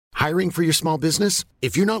Hiring for your small business?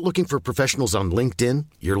 If you're not looking for professionals on LinkedIn,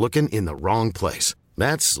 you're looking in the wrong place.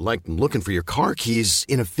 That's like looking for your car keys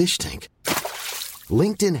in a fish tank.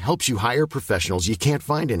 LinkedIn helps you hire professionals you can't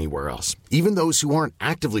find anywhere else, even those who aren't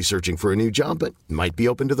actively searching for a new job but might be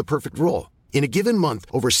open to the perfect role. In a given month,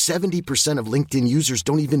 over 70% of LinkedIn users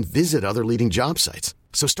don't even visit other leading job sites.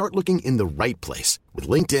 So start looking in the right place. With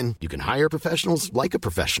LinkedIn, you can hire professionals like a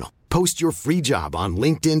professional. Post your free job on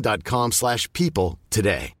linkedin.com/people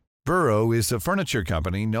today. Burrow is a furniture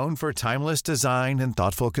company known for timeless design and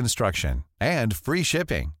thoughtful construction and free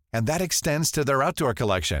shipping, and that extends to their outdoor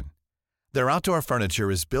collection. Their outdoor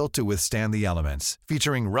furniture is built to withstand the elements,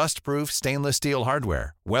 featuring rust-proof stainless steel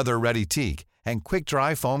hardware, weather-ready teak, and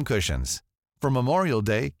quick-dry foam cushions. For Memorial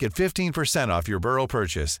Day, get 15% off your Burrow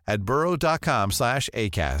purchase at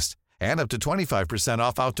burrow.com/ACAST and up to 25%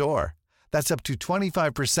 off outdoor. That's up to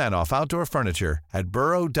 25% off outdoor furniture at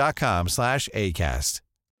burrow.com/ACAST.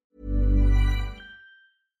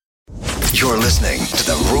 You're listening to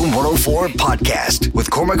the Room 104 podcast with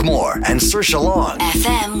Cormac Moore and Saoirse Long.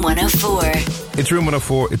 FM 104. It's Room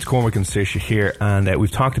 104. It's Cormac and Saoirse here, and we've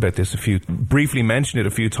talked about this briefly mentioned it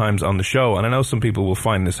a few times on the show, and I know some people will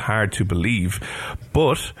find this hard to believe,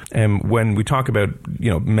 but when we talk about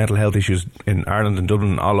mental health issues in Ireland and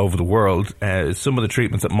Dublin and all over the world, some of the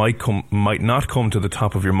treatments that might not come to the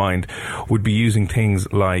top of your mind would be using things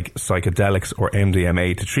like psychedelics or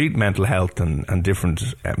MDMA to treat mental health and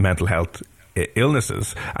different mental health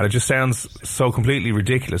illnesses, and it just sounds so completely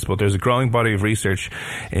ridiculous, but there's a growing body of research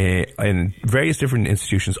in various different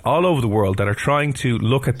institutions all over the world that are trying to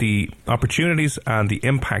look at the opportunities and the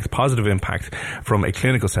positive impact from a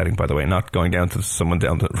clinical setting, by the way, not going down to someone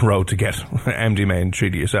down the road to get MDMA and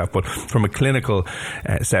treat it yourself, but from a clinical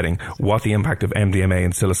setting, what the impact of MDMA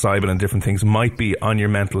and psilocybin and different things might be on your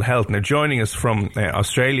mental health. Now, joining us from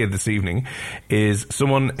Australia this evening is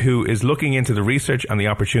someone who is looking into the research and the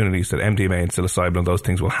opportunities that MDMA and psilocybin and those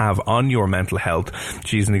things will have on your mental health.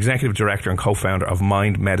 She's an executive director and co-founder of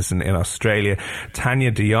Mind Medicine in Australia. Tanya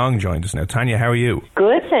de Jong joined us now. Tanya, how are you?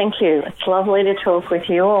 Good, thank you. It's lovely to talk with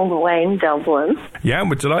you all the way in Dublin. Yeah,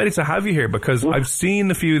 we're delighted to have you here because I've seen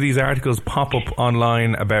a few of these articles pop up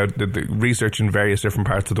online about the research in various different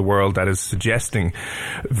parts of the world that is suggesting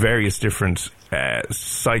various different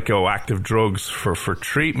psychoactive drugs for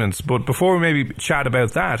treatments. But before we maybe chat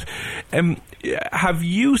about that, have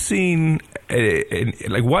you seen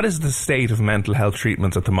what is the state of mental health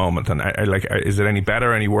treatments at the moment, and is it any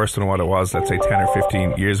better or any worse than what it was, let's say, 10 or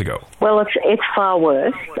 15 years ago? Well, it's far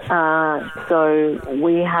worse. So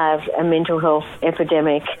we have a mental health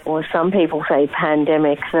epidemic, or some people say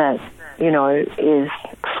pandemic, that is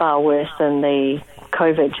far worse than the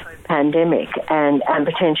COVID pandemic and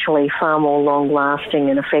potentially far more long-lasting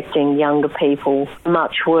and affecting younger people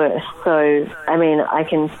much worse. So, I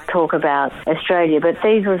can talk about Australia, but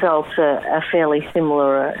these results are fairly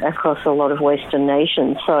similar across a lot of Western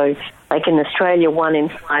nations. So, like in Australia, 1 in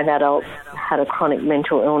 5 adults had a chronic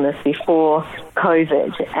mental illness before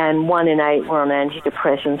COVID, and 1 in 8 were on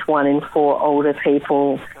antidepressants, 1 in 4 older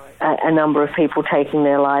people, a number of people taking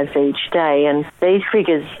their lives each day. And these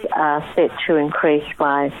figures are set to increase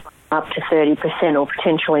by up to 30% or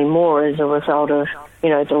potentially more as a result of, the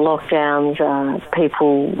lockdowns,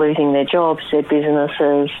 people losing their jobs, their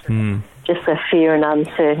businesses, just the fear and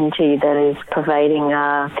uncertainty that is pervading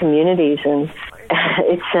our communities. And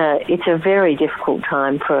it's a very difficult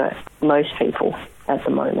time for most people at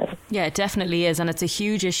the moment. Yeah, it definitely is, and it's a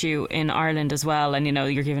huge issue in Ireland as well. And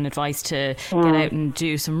you're giving advice to get out and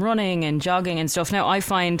do some running and jogging and stuff. Now, I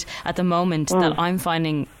find at the moment that I'm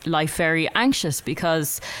finding life very anxious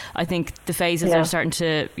because I think the phases are starting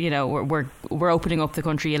to, we're opening up the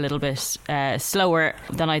country a little bit slower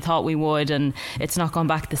than I thought we would, and it's not gone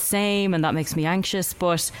back the same, and that makes me anxious.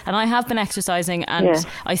 And I have been exercising, and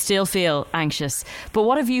I still feel anxious. But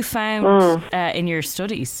what have you found in your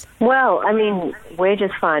studies? Well, we're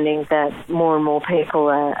just finding that more and more people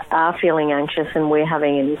are feeling anxious, and we're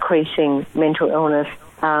having an increasing mental illness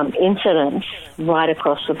incidence right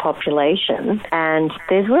across the population. And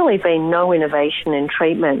there's really been no innovation in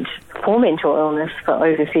treatment for mental illness for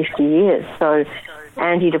over 50 years. So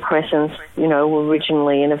antidepressants, were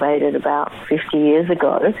originally innovated about 50 years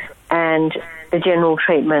ago, and the general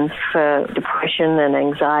treatments for depression and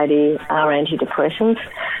anxiety are antidepressants.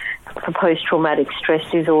 for post-traumatic stress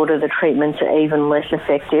disorder, the treatments are even less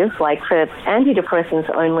effective. Like for antidepressants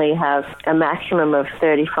only have a maximum of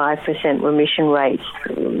 35% remission rates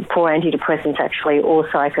for antidepressants actually, or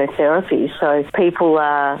psychotherapy. So people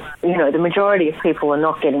are, the majority of people are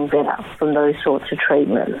not getting better from those sorts of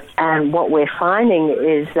treatments. And what we're finding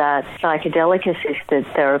is that psychedelic-assisted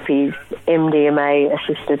therapies,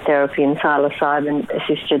 MDMA-assisted therapy and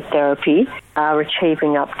psilocybin-assisted therapy are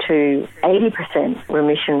achieving up to 80%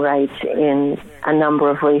 remission rates in a number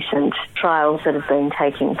of recent trials that have been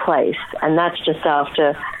taking place. And that's just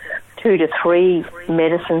after 2 to 3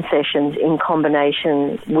 medicine sessions in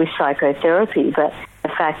combination with psychotherapy. But the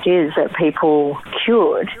fact is that people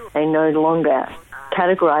cured, they no longer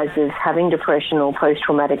categorised as having depression or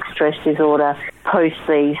post-traumatic stress disorder post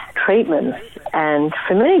these treatments. And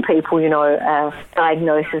for many people, a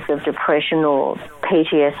diagnosis of depression or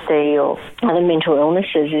PTSD or other mental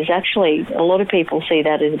illnesses is actually, a lot of people see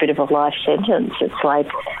that as a bit of a life sentence. It's like,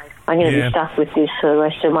 I'm going to be stuck with this for the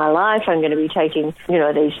rest of my life. I'm going to be taking,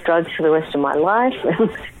 these drugs for the rest of my life.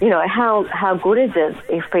 How good is it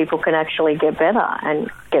if people can actually get better and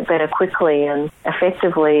get better quickly and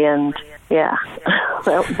effectively? And yeah,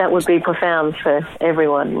 that would be profound for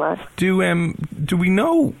everyone. Right? Do we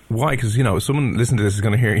know why? Because, someone listening to this is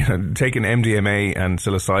going to hear, taking MDMA and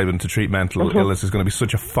psilocybin to treat mental illness is going to be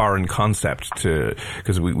such a foreign concept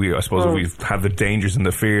because I suppose we've had the dangers and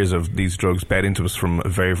the fears of these drugs bed into us from a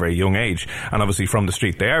very, very young age. And obviously from the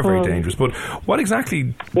street, they are very dangerous. But what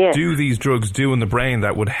exactly do these drugs do in the brain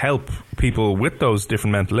that would help people with those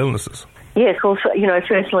different mental illnesses? Yes, also,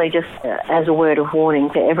 personally, just as a word of warning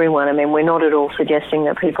to everyone, I mean, we're not at all suggesting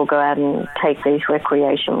that people go out and take these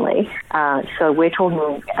recreationally. So we're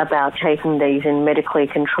talking about taking these in medically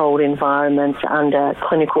controlled environments under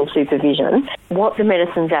clinical supervision. What the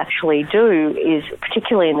medicines actually do is,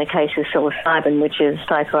 particularly in the case of psilocybin, which is a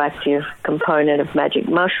psychoactive component of magic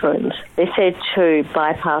mushrooms, they're said to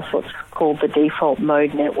bypass what's called the default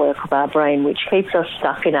mode network of our brain, which keeps us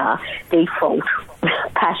stuck in our default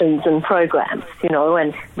patterns and programs,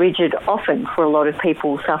 and rigid, often for a lot of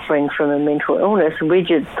people suffering from a mental illness,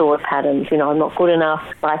 rigid thought patterns, I'm not good enough,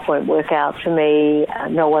 life won't work out for me,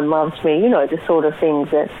 no one loves me, the sort of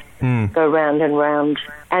things that go round and round.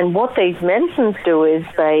 And what these medicines do is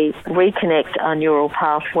they reconnect our neural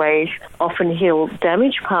pathways, often heal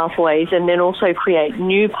damaged pathways, and then also create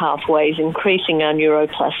new pathways, increasing our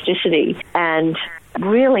neuroplasticity and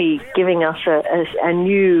really giving us a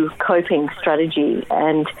new coping strategy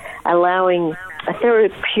and allowing a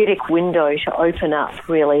therapeutic window to open up,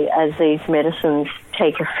 really, as these medicines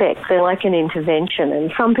take effect. They're like an intervention,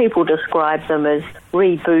 and some people describe them as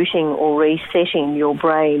rebooting or resetting your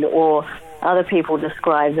brain, or other people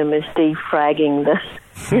describe them as defragging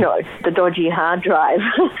the dodgy hard drive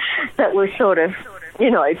that was sort of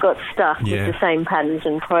got stuck with the same patterns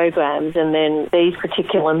and programs. And then these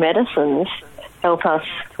particular medicines help us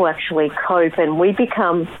to actually cope, and we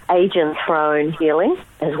become agents for our own healing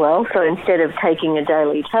as well. So instead of taking a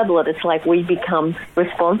daily tablet, it's like we become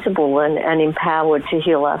responsible and empowered to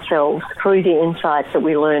heal ourselves through the insights that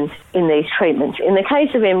we learn in these treatments. In the case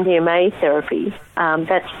of MDMA therapy,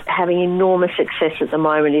 that's having enormous success at the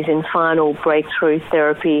moment, is in final breakthrough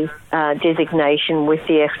therapy designation with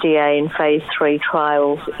the FDA in phase 3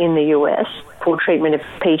 trials in the US for treatment of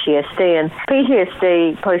PTSD. And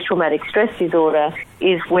PTSD, post-traumatic stress disorder,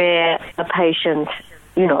 is where a patient,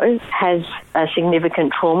 has a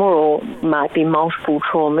significant trauma or might be multiple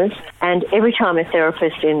traumas. And every time a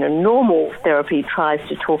therapist in a normal therapy tries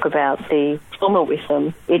to talk about the trauma with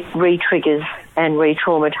them, it re-triggers and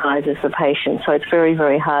re-traumatizes the patient. So it's very,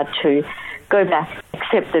 very hard to go back,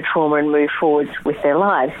 accept the trauma and move forwards with their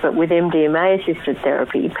lives. But with MDMA-assisted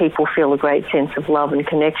therapy, people feel a great sense of love and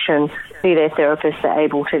connection to their therapists. Are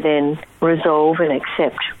able to then resolve and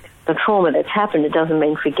accept the trauma that's happened. It doesn't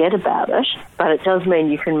mean forget about it, but it does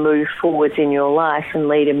mean you can move forwards in your life and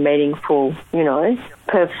lead a meaningful,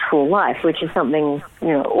 purposeful life, which is something,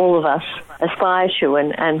 all of us aspire to.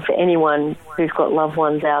 And for anyone who's got loved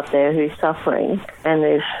ones out there who's suffering, and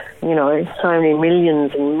there's, so many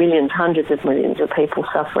millions and millions, hundreds of millions of people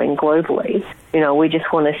suffering globally, we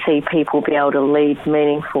just want to see people be able to lead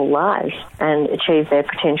meaningful lives and achieve their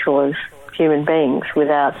potential as human beings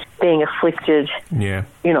without being afflicted,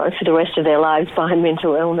 for the rest of their lives by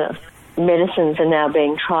mental illness. Medicines are now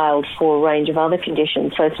being trialled for a range of other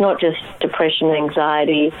conditions. So it's not just depression,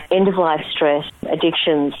 anxiety, end-of-life stress,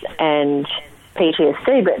 addictions and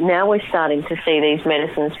PTSD, but now we're starting to see these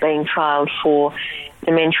medicines being trialled for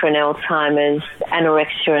dementia and Alzheimer's,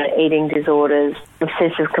 anorexia and eating disorders,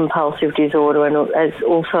 obsessive compulsive disorder, and there's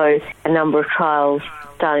also a number of trials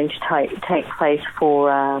starting to take place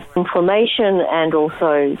for inflammation and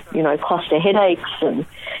also, cluster headaches. And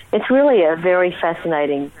it's really a very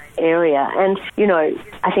fascinating area. And,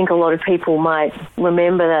 I think a lot of people might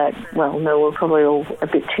remember that, well, no, we're probably all a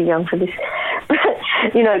bit too young for this. But,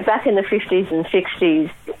 back in the 50s and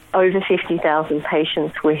 60s, over 50,000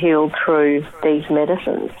 patients were healed through these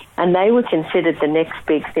medicines. And they were considered the next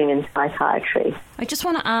big thing in psychiatry. I just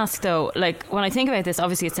want to ask, though, when I think about this,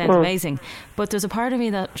 obviously it sounds amazing, but there's a part of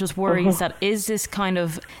me that just worries that is this kind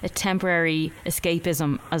of a temporary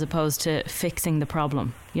escapism as opposed to fixing the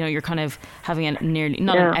problem? You're kind of having a nearly,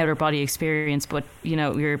 not an outer body experience, but,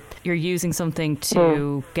 you're using something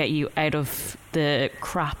to get you out of the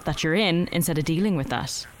crap that you're in instead of dealing with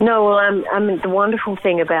that. No, well, the wonderful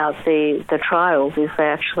thing about the trials is they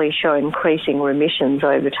actually show increasing remissions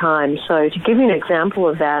over time. So to give you an example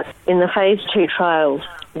of that, in the phase 2 trials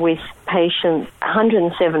with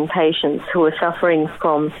 107 patients who were suffering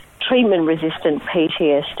from treatment-resistant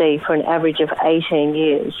PTSD for an average of 18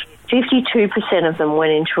 years, 52% of them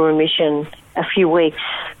went into remission a few weeks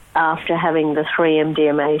after having the 3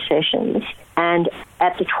 MDMA sessions. And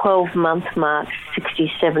at the 12-month mark,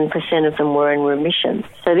 67% of them were in remission.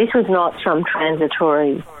 So this was not some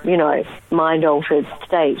transitory, mind-altered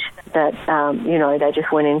state that, they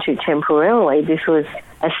just went into temporarily. This was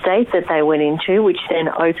a state that they went into, which then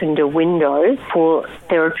opened a window for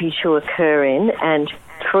therapy to occur in. And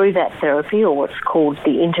through that therapy, or what's called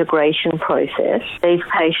the integration process, these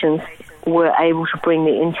patients were able to bring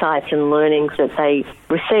the insights and learnings that they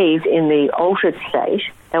received in the altered state.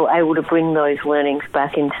 They were able to bring those learnings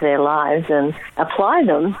back into their lives and apply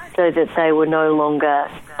them so that they were no longer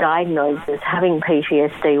diagnosed as having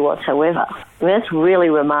PTSD whatsoever. That's really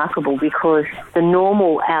remarkable because the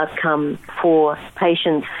normal outcome for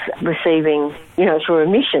patients receiving, through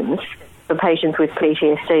remissions, for patients with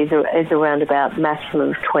PTSD is around about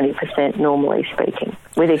maximum of 20%, normally speaking,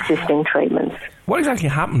 with existing treatments. What exactly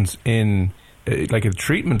happens in a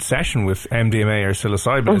treatment session with MDMA or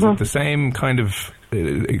psilocybin? Is it the same kind of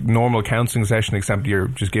normal counselling session, except you're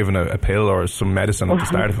just given a pill or some medicine at the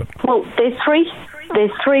start of it? Well, there's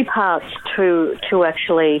three parts to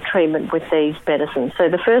actually treatment with these medicines. So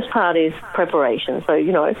the first part is preparation. So,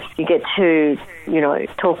 you get to,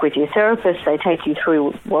 talk with your therapist. They take you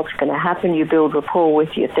through what's going to happen. You build rapport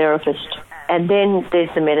with your therapist. And then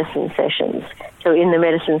there's the medicine sessions. So in the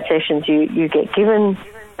medicine sessions, you get given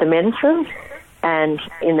the medicine. And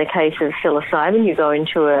in the case of psilocybin, you go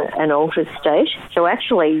into an altered state. So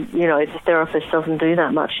actually, the therapist doesn't do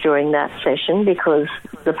that much during that session because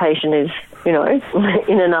the patient is,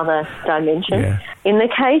 in another dimension. Yeah. In the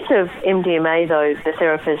case of MDMA, though, the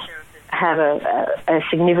therapists have a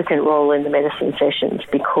significant role in the medicine sessions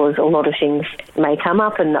because a lot of things may come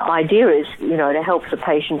up, and the idea is, to help the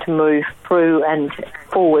patient to move through and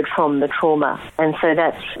forward from the trauma. And so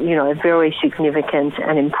that's, very significant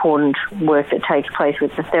and important work that takes place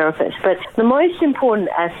with the therapist. But the most important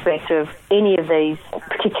aspect of any of these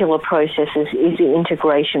particular processes is the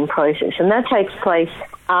integration process, and that takes place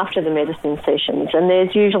after the medicine sessions. And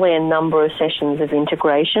there's usually a number of sessions of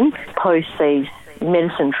integration post these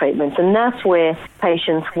medicine treatments, and that's where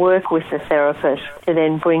patients work with the therapist to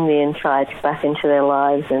then bring the insights back into their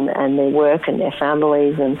lives and their work and their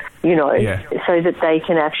families and, so that they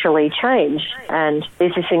can actually change. And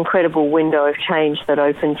there's this incredible window of change that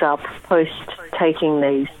opens up post taking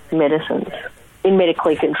these medicines in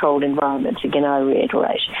medically controlled environments. Again, I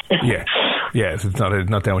reiterate. Yeah, so it's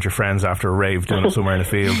not down with your friends after a rave doing it somewhere in the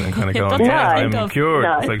field and kind of going, I'm cured.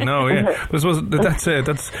 No. It's like, no, yeah. But I suppose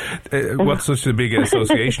that's what such a big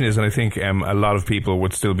association is, and I think a lot of people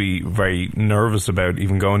would still be very nervous about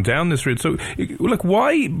even going down this route. So,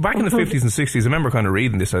 why, back in the 50s and 60s, I remember kind of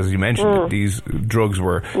reading this, as you mentioned, that these drugs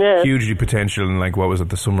were hugely potential, and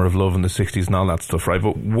the Summer of Love in the 60s and all that stuff, right?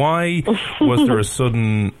 But why was there a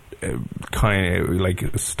sudden kind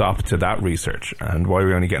of stop to that research, and why are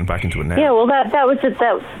we only getting back into it now? Yeah, well,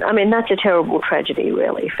 that's a terrible tragedy,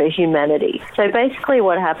 really, for humanity. So basically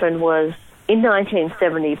what happened was, in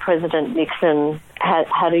 1970, President Nixon had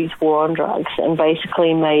his war on drugs and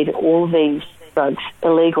basically made all these drugs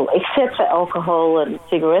illegal, except for alcohol and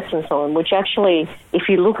cigarettes and so on, which actually, if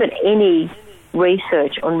you look at any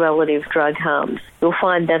research on relative drug harms, you'll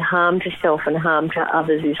find that harm to self and harm to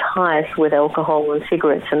others is highest with alcohol and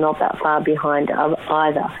cigarettes and not that far behind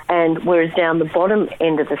either. And whereas down the bottom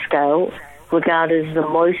end of the scale, regarded as the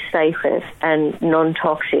most safest and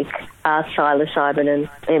non-toxic are psilocybin and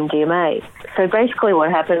MDMA. So basically what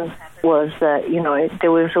happened was that,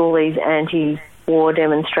 there was all these war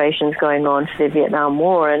demonstrations going on for the Vietnam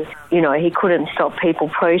War, and, you know, he couldn't stop people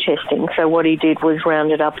protesting. So what he did was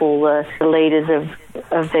rounded up all the leaders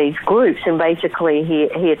of these groups, and basically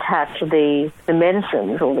he attacked the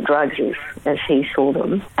medicines, or the drugs as he saw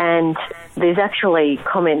them. And there's actually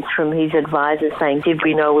comments from his advisors saying, did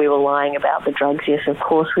we know we were lying about the drugs? Yes, of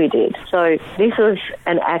course we did. So this was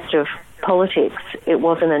an act of politics. It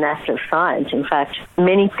wasn't an act of science. In fact,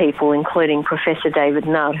 many people, including Professor David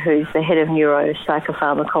Nutt, who's the head of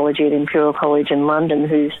neuropsychopharmacology at Imperial College in London,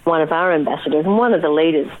 who's one of our ambassadors and one of the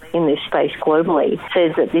leaders in this space globally,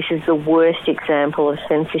 says that this is the worst example of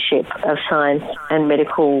censorship of science and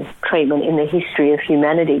medical treatment in the history of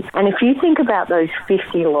humanity. And if you think about those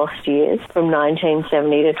 50 lost years from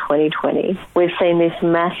 1970 to 2020, we've seen this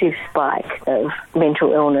massive spike of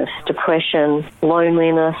mental illness, depression,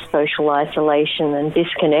 loneliness, social isolation and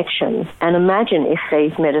disconnection. And imagine if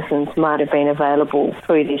these medicines might have been available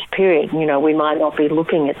through this period. You know, we might not be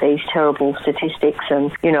looking at these terrible statistics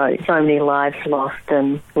and, you know, so many lives lost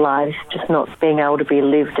and lives just not being able to be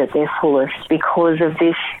lived at their fullest because of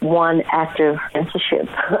this one act of censorship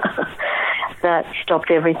that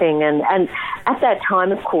stopped everything. And at that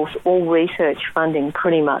time, of course, all research funding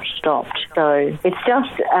pretty much stopped. So it's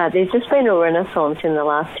just, there's just been a renaissance in the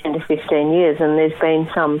last 10 to 15 years, and there's been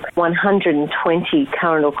some 120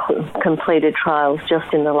 current or completed trials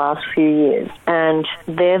just in the last few years. And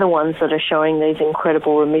they're the ones that are showing these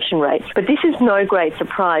incredible remission rates. But this is no great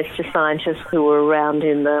surprise to scientists who were around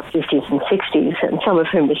in the 50s and 60s, and some of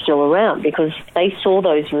whom are still around, because they saw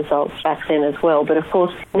those results back then as well. But of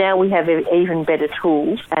course, now we have even better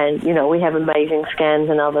tools, and, you know, we have amazing scans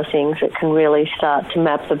and other things that can really start to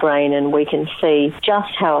map the brain, and we can see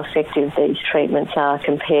just how effective these treatments are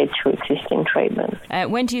compared to existing treatments.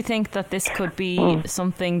 When do you think that this could be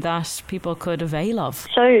something that people could avail of?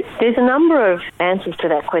 So there's a number of answers to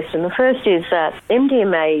that question. The first is that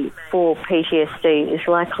MDMA for PTSD is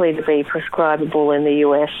likely to be prescribable in the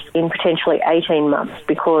US in potentially 18 months,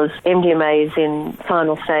 because MDMA is in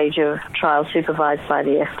final stage of trial supervised by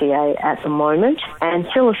the FDA at the moment, and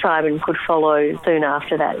psilocybin could follow soon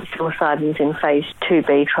after that. Psilocybin's in phase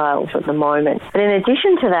 2B trials at the moment. But in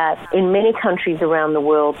addition to that, in many countries around the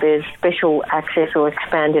world, there's special access or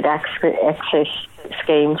expanded access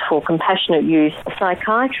schemes for compassionate use.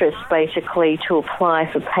 Psychiatrists basically to apply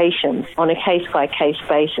for patients on a case-by-case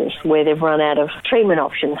basis where they've run out of treatment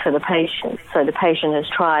options for the patient. So the patient has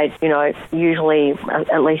tried, you know, usually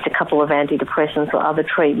at least a couple of antidepressants or other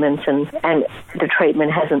treatments, and the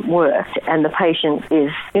treatment hasn't worked, and the patient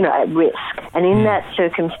is, you know, at risk. And in that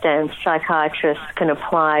circumstance, psychiatrists can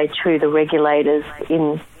apply to the regulators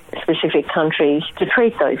in specific countries to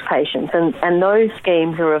treat those patients. And those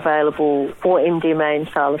schemes are available for MDMA and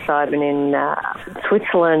psilocybin in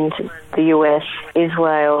Switzerland, the US,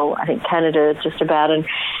 Israel, I think Canada just about, and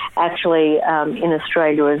actually in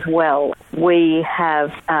Australia as well. We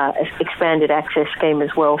have an expanded access scheme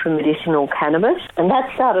as well for medicinal cannabis, and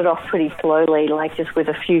that started off pretty slowly, like just with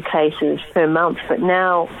a few cases per month, but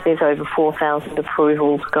now there's over 4,000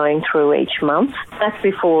 approvals going through each month. That's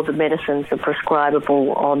before the medicines are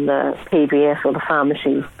prescribable on the PBS or the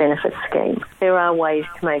pharmacy benefit scheme. There are ways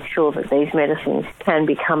to make sure that these medicines can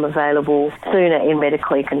become available sooner in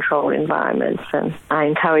medically controlled environments, and I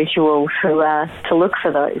encourage you all to look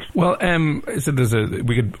for those. Well, so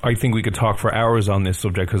I think we could talk for hours on this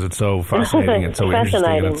subject because it's so fascinating and so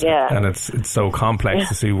interesting, and it's so complex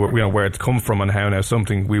to see where it's come from and how now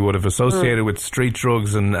something we would have associated with street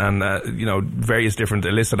drugs and you know, various different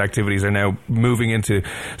illicit activities are now moving into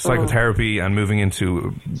psychotherapy and moving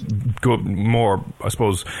into good, more, I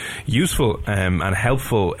suppose, useful and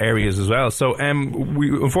helpful areas as well. So we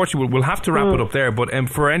unfortunately we'll have to wrap it up there. But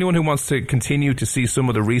for anyone who wants to continue to see some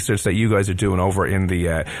of the research that you guys are doing over in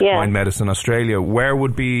the Mind Medicine Australia, where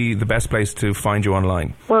would be the best place to find you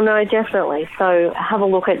online? Well, no, definitely. So have a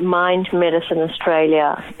look at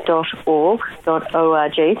mindmedicineaustralia.org.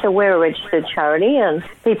 So we're a registered charity and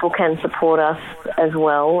people can support us as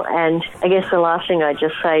well. And I guess the last thing I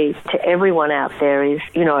just say to everyone out there is,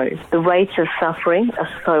 you know, the rates of suffering are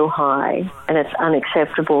so high and it's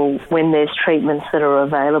unacceptable when there's treatments that are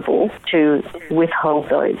available to withhold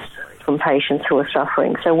those from patients who are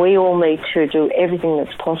suffering. So we all need to do everything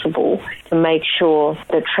that's possible to make sure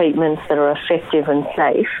that treatments that are effective and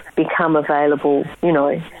safe become available, you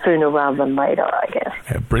know, sooner rather than later, I guess.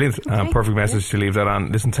 Yeah, brilliant. Perfect message to leave that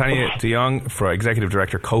on. Listen, Tanya de Jong, Executive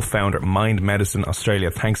Director, Co-Founder, Mind Medicine Australia,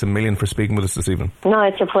 thanks a million for speaking with us this evening. No,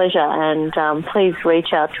 it's a pleasure. And please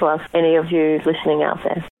reach out to us, any of you listening out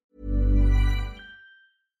there.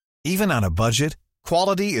 Even on a budget,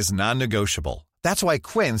 quality is non-negotiable. That's why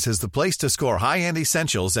Quince is the place to score high-end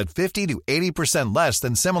essentials at 50 to 80% less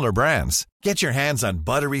than similar brands. Get your hands on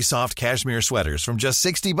buttery soft cashmere sweaters from just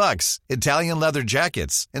 $60, Italian leather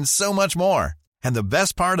jackets, and so much more. And the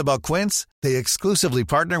best part about Quince, they exclusively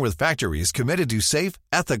partner with factories committed to safe,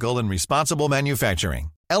 ethical, and responsible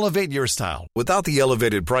manufacturing. Elevate your style without the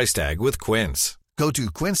elevated price tag with Quince. Go to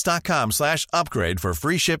quince.com/upgrade for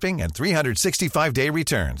free shipping and 365-day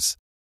returns.